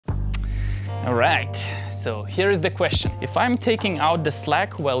All right, so here is the question. If I'm taking out the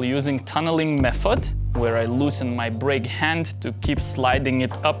slack while using tunneling method, where I loosen my brake hand to keep sliding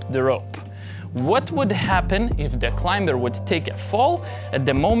it up the rope, what would happen if the climber would take a fall at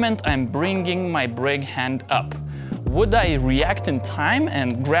the moment I'm bringing my brake hand up? Would I react in time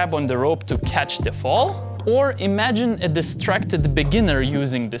and grab on the rope to catch the fall? Or imagine a distracted beginner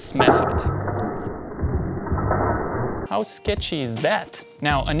using this method. How sketchy is that?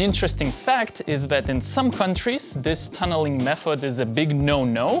 Now, an interesting fact is that in some countries, this tunneling method is a big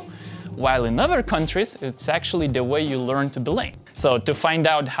no-no, while in other countries, it's actually the way you learn to belay. So to find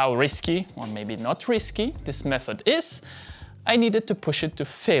out how risky, or maybe not risky, this method is, I needed to push it to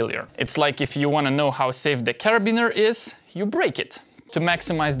failure. It's like if you want to know how safe the carabiner is, you break it. To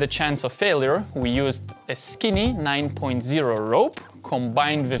maximize the chance of failure, we used a skinny 9.0 rope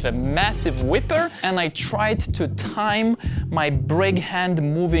combined with a massive whipper, and I tried to time my brake hand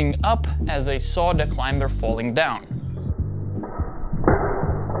moving up as I saw the climber falling down.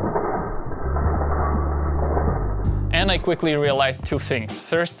 And I quickly realized two things.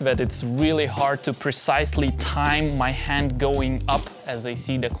 First, that it's really hard to precisely time my hand going up as I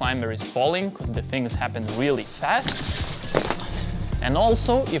see the climber is falling, because the things happen really fast. And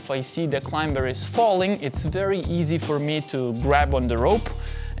also, if I see the climber is falling, it's very easy for me to grab on the rope,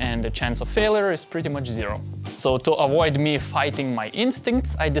 and the chance of failure is pretty much zero. So to avoid me fighting my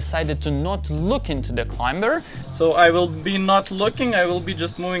instincts, I decided to not look into the climber. So I will be not looking, I will be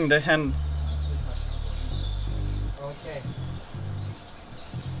just moving the hand. Okay.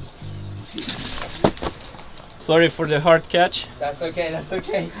 Sorry for the hard catch. That's okay, that's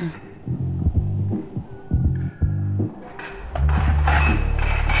okay.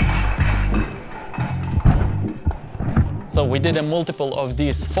 So we did a multiple of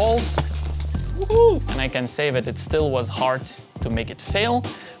these falls. Woohoo! And I can say that it still was hard to make it fail,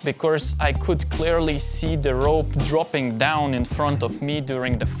 because I could clearly see the rope dropping down in front of me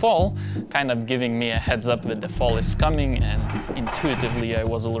during the fall, kind of giving me a heads up that the fall is coming, and intuitively I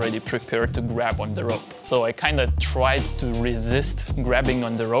was already prepared to grab on the rope. So I kind of tried to resist grabbing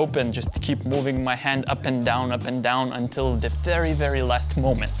on the rope and just keep moving my hand up and down until the very, very last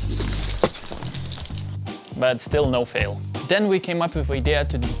moment. But still no fail. Then we came up with the idea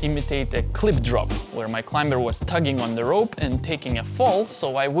to imitate a clip drop, where my climber was tugging on the rope and taking a fall,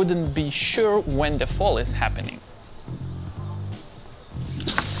 so I wouldn't be sure when the fall is happening.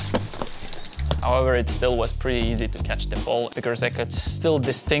 However, it still was pretty easy to catch the fall, because I could still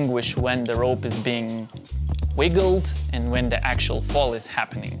distinguish when the rope is being wiggled and when the actual fall is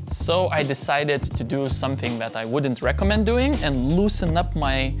happening. So I decided to do something that I wouldn't recommend doing and loosen up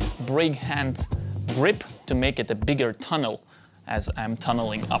my brake hand grip to make it a bigger tunnel as I'm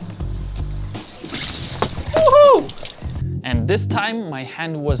tunneling up. Woohoo! And this time my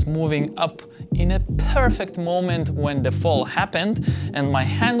hand was moving up in a perfect moment when the fall happened, and my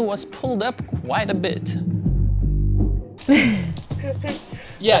hand was pulled up quite a bit.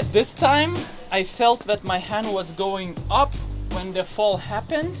 Yeah, this time I felt that my hand was going up when the fall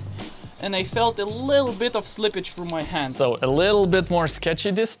happened, and I felt a little bit of slippage through my hand. So a little bit more sketchy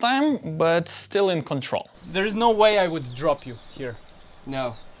this time, but still in control. There is no way I would drop you here.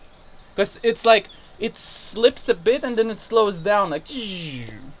 No. Because it's like, it slips a bit and then it slows down, like...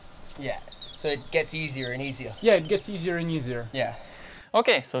 Yeah, so it gets easier and easier. Yeah, it gets easier and easier. Yeah.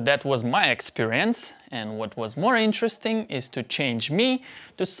 Okay, so that was my experience, and what was more interesting is to change me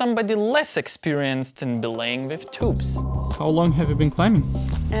to somebody less experienced in belaying with tubes. How long have you been climbing?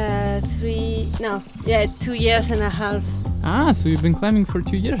 2 years and a half. Ah, so you've been climbing for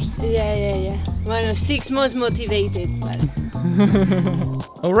 2 years. Yeah. Well, 6 months motivated. But...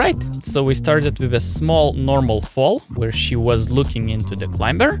 Alright, so we started with a small normal fall, where she was looking into the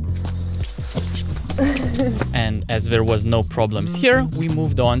climber. And as there was no problems here, we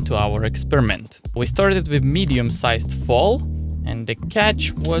moved on to our experiment. We started with medium-sized fall, and the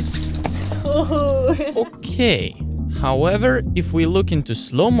catch was okay. However, if we look into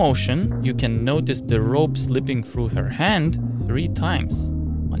slow motion, you can notice the rope slipping through her hand 3 times,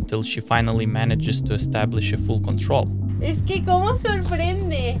 until she finally manages to establish a full control. Es que cómo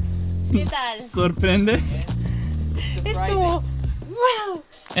sorprende. ¿Qué tal? Sorprende? Es como, wow.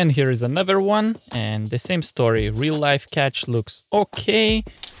 And here is another one, and the same story. Real life catch looks okay.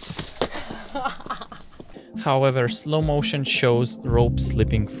 However, slow motion shows rope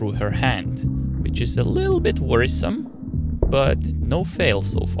slipping through her hand, which is a little bit worrisome, but no fail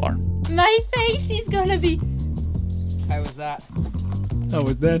so far. My face is gonna be How was that? How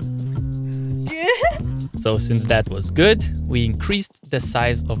was that? good. So since that was good, we increased the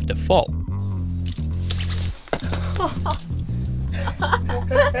size of the fall.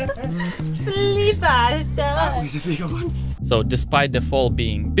 So despite the fall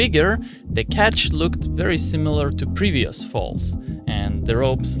being bigger, the catch looked very similar to previous falls, and the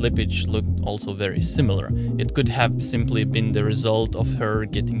rope slippage looked also very similar. It could have simply been the result of her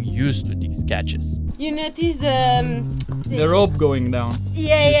getting used to these catches. You notice The rope going down.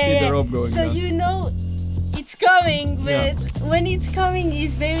 Yeah, see the rope going so down. you know it's coming, but Yeah. when it's coming,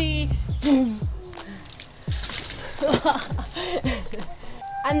 it's very.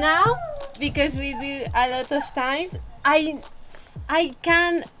 And now, because we do a lot of times, I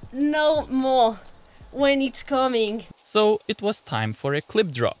can know more when it's coming. So it was time for a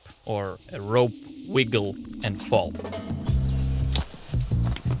clip drop, or a rope wiggle and fall.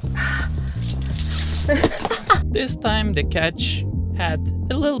 This time the catch had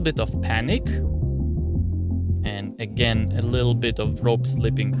a little bit of panic, and again a little bit of rope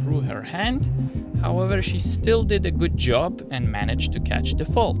slipping through her hand. However, she still did a good job and managed to catch the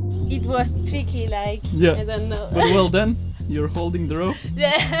fall. It was tricky, like, Yeah. I don't know. But well done, you're holding the rope.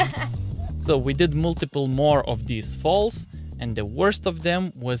 So we did multiple more of these falls, and the worst of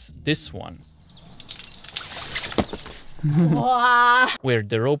them was this one, Wow. where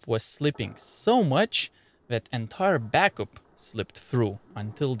the rope was slipping so much that entire backup slipped through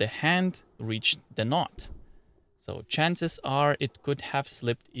until the hand reached the knot. So chances are it could have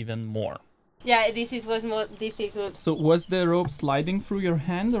slipped even more. Yeah, was more difficult. So was the rope sliding through your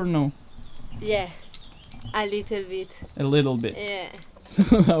hand or no? Yeah, a little bit. A little bit. Yeah.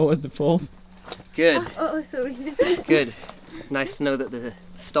 How was the falls? Good, Oh, sorry. good. Nice to know that the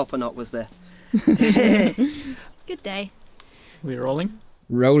stopper knot was there. Good day. We're rolling.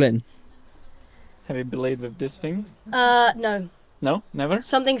 Rolling. Have you belayed with this thing? No. No, never?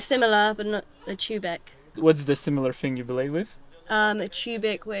 Something similar, but not a tubic. What's the similar thing you belayed with? A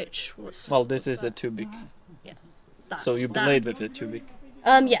tubic which was... Well, this is a tubic. that, So you that. belayed with a tubic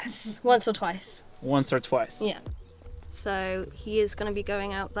Yes, once or twice. once or twice. Yeah. So he is going to be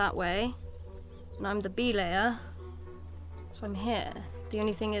going out that way, and I'm the belayer, so I'm here. The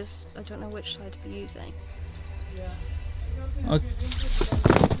only thing is, I don't know which side to be using. Okay.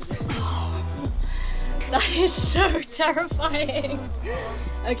 That is so terrifying.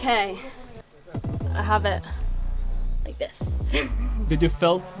 Okay, I have it like this. Did you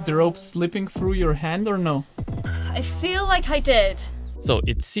felt the rope slipping through your hand or no? I feel like I did. So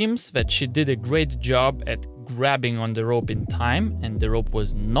it seems that she did a great job at grabbing on the rope in time, and the rope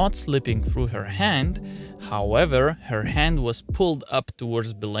was not slipping through her hand. However, her hand was pulled up towards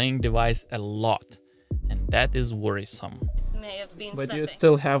the belaying device a lot, and that is worrisome. May have been But you slipping.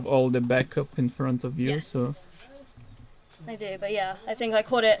 still have all the backup in front of you, Yes. so... I do, but yeah, I think I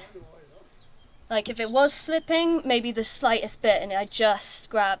caught it. Like if it was slipping, maybe the slightest bit, and I just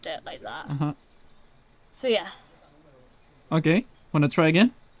grabbed it like that. Uh-huh. So yeah, Okay, wanna try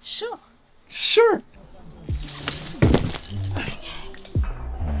again? sure. Sure!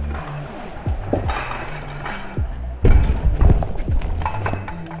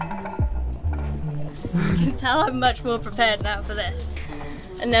 You can tell I'm much more prepared now for this.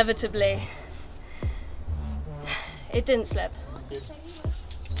 Inevitably. It didn't slip.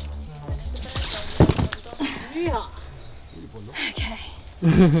 Okay.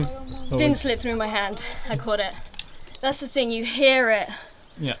 Didn't slip through my hand. I caught it. That's the thing, you hear it.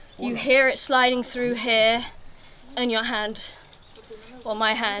 Yeah. You hear it sliding through here, and your hand, or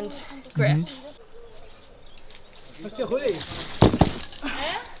my hand, grips.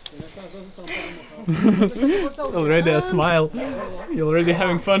 Already a smile. You're already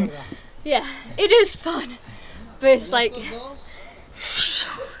having fun. Yeah, it is fun, but it's like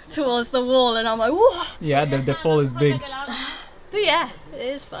towards the wall, and I'm like, whoa. Yeah, the fall is big. But yeah, it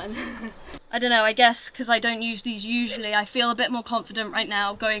is fun. I don't know, I guess because I don't use these usually, I feel a bit more confident right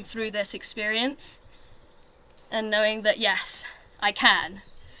now going through this experience and knowing that yes, I can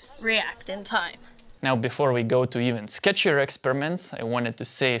react in time. Now, before we go to even sketchier experiments, I wanted to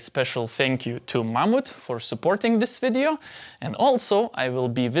say a special thank you to Mammoth for supporting this video. And also, I will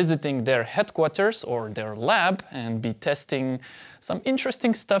be visiting their headquarters or their lab and be testing some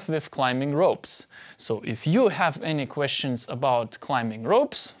interesting stuff with climbing ropes. So if you have any questions about climbing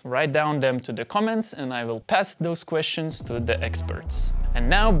ropes, write down them to the comments and I will pass those questions to the experts. And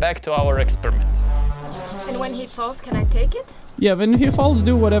now back to our experiment. And when he falls, can I take it? Yeah, when he falls,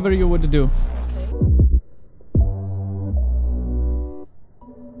 do whatever you would do.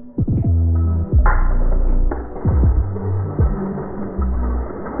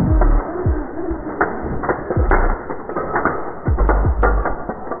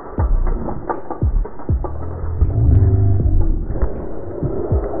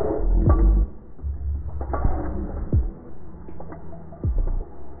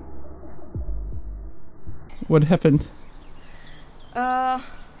 What happened?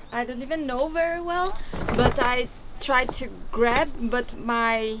 I don't even know very well, but I tried to grab, but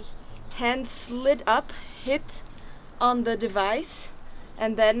my hand slid up, hit on the device,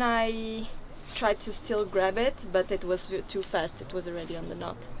 and then I tried to still grab it, but it was too fast. It was already on the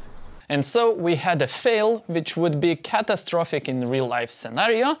knot. And so we had a fail, which would be catastrophic in real life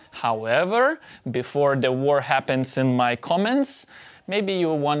scenario. However, before the war happens in my comments, maybe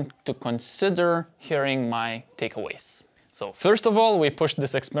you want to consider hearing my takeaways. So first of all, we pushed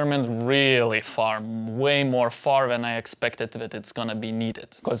this experiment really far, way more far than I expected that it's gonna be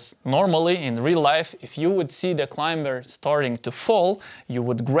needed. Because normally in real life, if you would see the climber starting to fall, you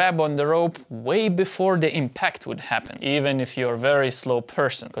would grab on the rope way before the impact would happen, even if you're a very slow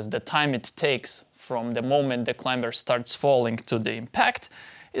person, because the time it takes from the moment the climber starts falling to the impact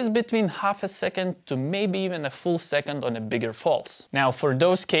is between half a second to maybe even a full second on the bigger falls. Now, for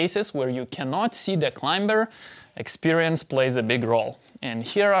those cases where you cannot see the climber, experience plays a big role. And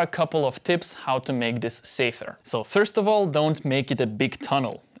here are a couple of tips how to make this safer. So first of all, don't make it a big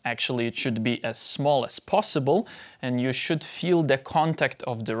tunnel. Actually, it should be as small as possible, and you should feel the contact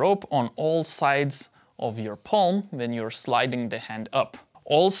of the rope on all sides of your palm when you're sliding the hand up.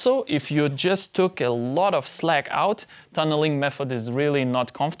 Also, if you just took a lot of slack out, tunneling method is really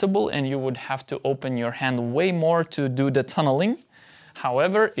not comfortable and you would have to open your hand way more to do the tunneling.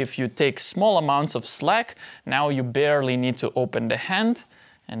 However, if you take small amounts of slack, now you barely need to open the hand,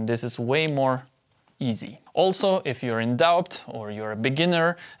 and this is way more easy. Also, if you're in doubt or you're a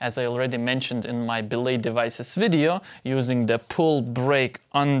beginner, as I already mentioned in my belay devices video, using the pull, break,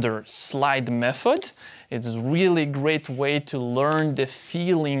 under, slide method, it's a really great way to learn the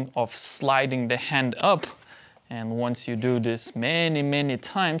feeling of sliding the hand up. And once you do this many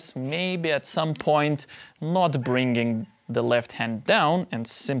times, maybe at some point not bringing the left hand down and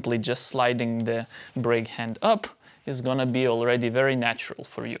simply just sliding the break hand up is gonna be already very natural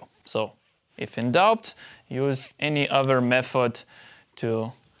for you. So if in doubt, use any other method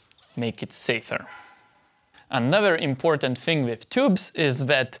to make it safer. Another important thing with tubes is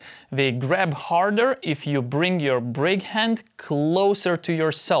that they grab harder if you bring your brake hand closer to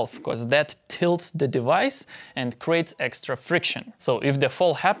yourself, because that tilts the device and creates extra friction. So if the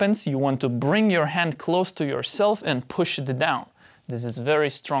fall happens, you want to bring your hand close to yourself and push it down. This is a very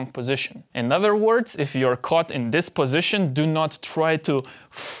strong position. In other words, if you're caught in this position, do not try to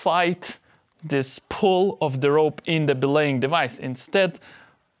fight this pull of the rope in the belaying device. Instead,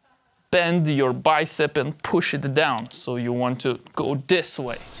 bend your bicep and push it down. So you want to go this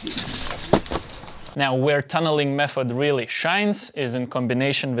way. Now, where tunneling method really shines is in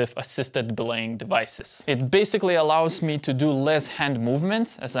combination with assisted belaying devices. It basically allows me to do less hand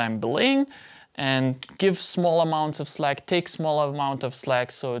movements as I'm belaying and give small amounts of slack, take small amount of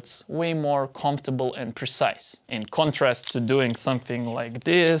slack, so it's way more comfortable and precise. In contrast to doing something like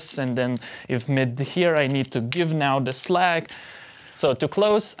this, and then if mid here I need to give now the slack. So to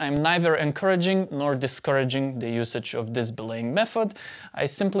close, I'm neither encouraging nor discouraging the usage of this belaying method. I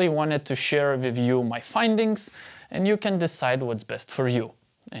simply wanted to share with you my findings, and you can decide what's best for you.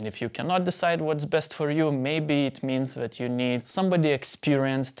 And if you cannot decide what's best for you, maybe it means that you need somebody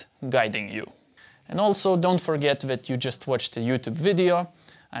experienced guiding you. And also don't forget that you just watched a YouTube video.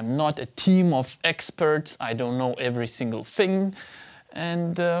 I'm not a team of experts. I don't know every single thing.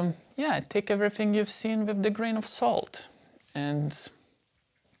 And yeah, take everything you've seen with the grain of salt. And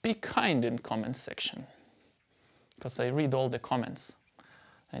be kind in comment section, because I read all the comments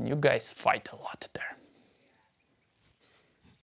and you guys fight a lot there.